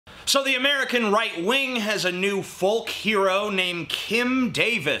So the American right wing has a new folk hero named Kim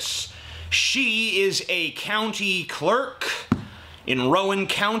Davis. She is a county clerk in Rowan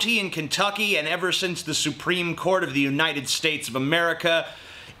County in Kentucky, and ever since the Supreme Court of the United States of America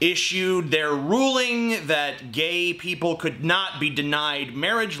issued their ruling that gay people could not be denied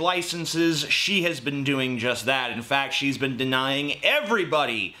marriage licenses, she has been doing just that. In fact, she's been denying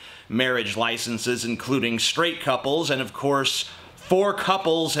everybody marriage licenses, including straight couples, and of course, 4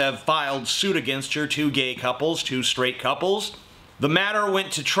 couples have filed suit against her, 2 gay couples, 2 straight couples. The matter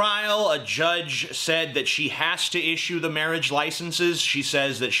went to trial. A judge said that she has to issue the marriage licenses. She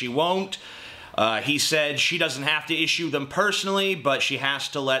says that she won't. He said she doesn't have to issue them personally, but she has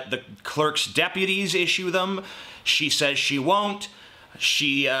to let the clerk's deputies issue them. She says she won't.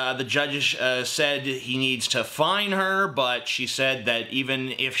 The judge said he needs to fine her, but she said that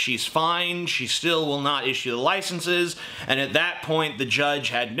even if she's fined, she still will not issue the licenses, and at that point the judge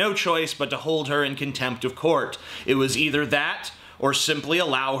had no choice but to hold her in contempt of court. It was either that or simply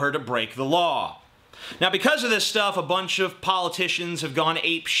allow her to break the law. Now, because of this stuff, a bunch of politicians have gone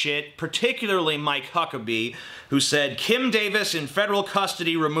apeshit, particularly Mike Huckabee, who said, Kim Davis in federal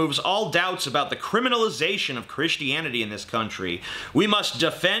custody removes all doubts about the criminalization of Christianity in this country. We must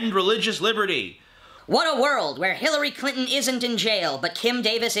defend religious liberty. What a world where Hillary Clinton isn't in jail, but Kim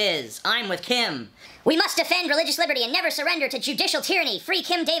Davis is. I'm with Kim. We must defend religious liberty and never surrender to judicial tyranny.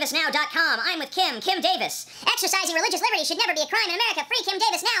 FreeKimDavisNow.com. I'm with Kim, Kim Davis. Exercising religious liberty should never be a crime in America. Free Kim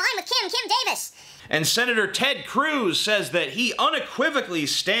Davis now. I'm with Kim, Kim Davis. And Senator Ted Cruz says that he unequivocally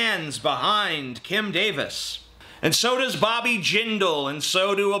stands behind Kim Davis. And so does Bobby Jindal, and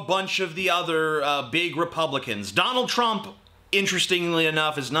so do a bunch of the other big Republicans. Donald Trump, interestingly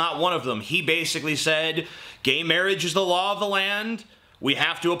enough, is not one of them. He basically said, gay marriage is the law of the land. We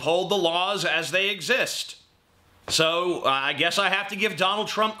have to uphold the laws as they exist. So I guess I have to give Donald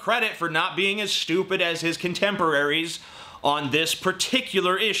Trump credit for not being as stupid as his contemporaries on this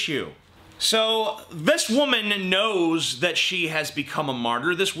particular issue. So this woman knows that she has become a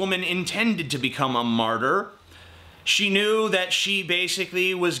martyr. This woman intended to become a martyr. She knew that she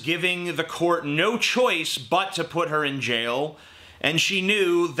basically was giving the court no choice but to put her in jail. And she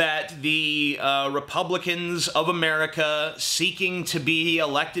knew that the Republicans of America seeking to be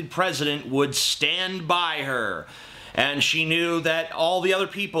elected president would stand by her. And she knew that all the other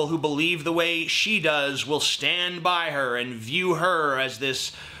people who believe the way she does will stand by her and view her as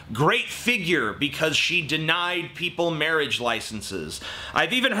this great figure because she denied people marriage licenses.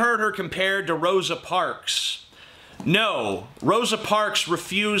 I've even heard her compared to Rosa Parks. No, Rosa Parks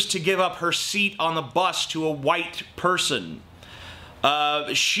refused to give up her seat on the bus to a white person.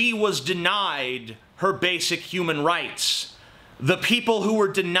 She was denied her basic human rights. The people who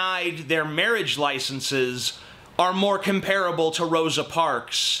were denied their marriage licenses are more comparable to Rosa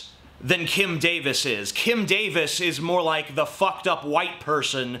Parks than Kim Davis is. Kim Davis is more like the fucked up white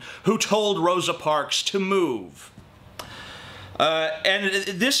person who told Rosa Parks to move. And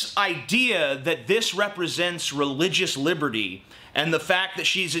this idea that this represents religious liberty and the fact that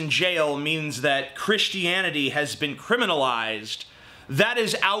she's in jail means that Christianity has been criminalized, that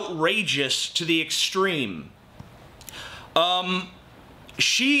is outrageous to the extreme.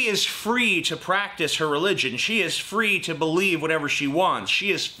 She is free to practice her religion. She is free to believe whatever she wants.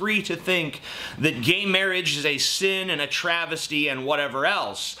 She is free to think that gay marriage is a sin and a travesty and whatever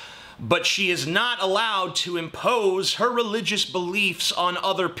else. But she is not allowed to impose her religious beliefs on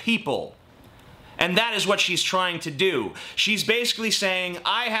other people. And that is what she's trying to do. She's basically saying,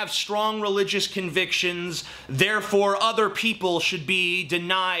 I have strong religious convictions, therefore other people should be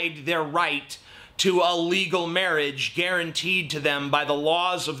denied their right to a legal marriage guaranteed to them by the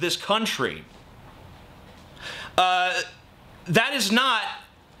laws of this country. That is not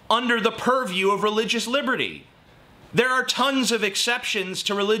under the purview of religious liberty. There are tons of exceptions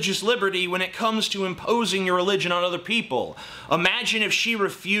to religious liberty when it comes to imposing your religion on other people. Imagine if she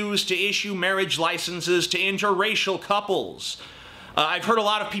refused to issue marriage licenses to interracial couples. I've heard a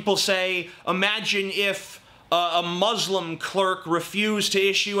lot of people say, imagine if a Muslim clerk refused to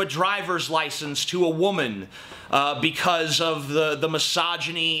issue a driver's license to a woman because of the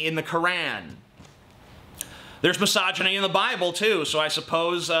misogyny in the Quran. There's misogyny in the Bible too, so I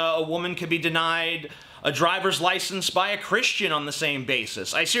suppose a woman could be denied a driver's license by a Christian on the same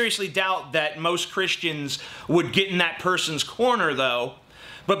basis. I seriously doubt that most Christians would get in that person's corner though,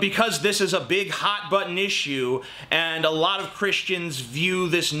 but because this is a big hot button issue and a lot of Christians view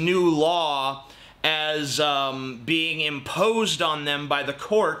this new law as being imposed on them by the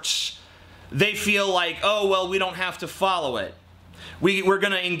courts, they feel like, oh, well, we don't have to follow it. we're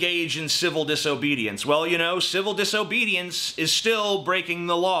going to engage in civil disobedience. Well, you know, civil disobedience is still breaking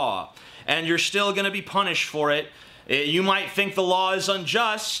the law, and you're still going to be punished for it. You might think the law is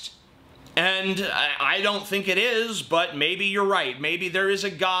unjust, and I don't think it is, but maybe you're right. Maybe there is a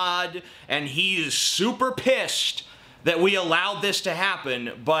God, and he's super pissed that we allowed this to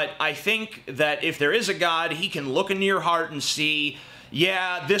happen. But I think that if there is a God, he can look into your heart and see,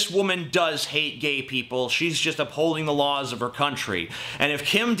 yeah, this woman does hate gay people. She's just upholding the laws of her country. And if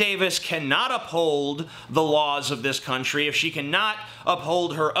Kim Davis cannot uphold the laws of this country, if she cannot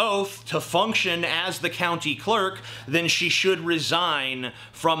uphold her oath to function as the county clerk, then she should resign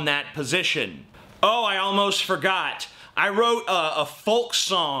from that position. Oh, I almost forgot. I wrote a folk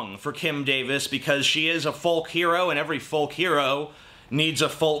song for Kim Davis because she is a folk hero, and every folk hero needs a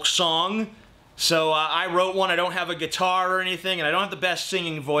folk song. So I wrote one. I don't have a guitar or anything, and I don't have the best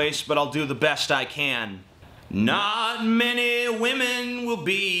singing voice, but I'll do the best I can. Not many women will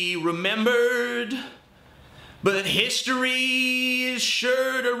be remembered, but history is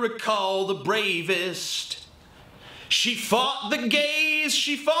sure to recall the bravest. She fought the gays,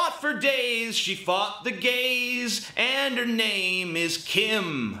 she fought for days, she fought the gays, and her name is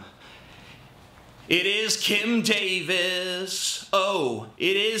Kim. It is Kim Davis. Oh,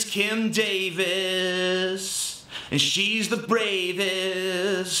 it is Kim Davis. And she's the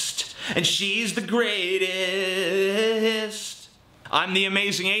bravest. And she's the greatest. I'm the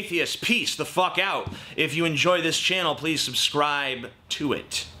Amazing Atheist. Peace the fuck out. If you enjoy this channel, please subscribe to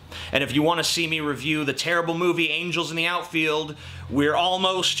it. And if you want to see me review the terrible movie Angels in the Outfield, we're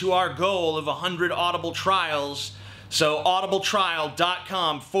almost to our goal of 100 Audible trials. So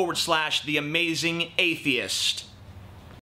audibletrial.com/theamazingatheist.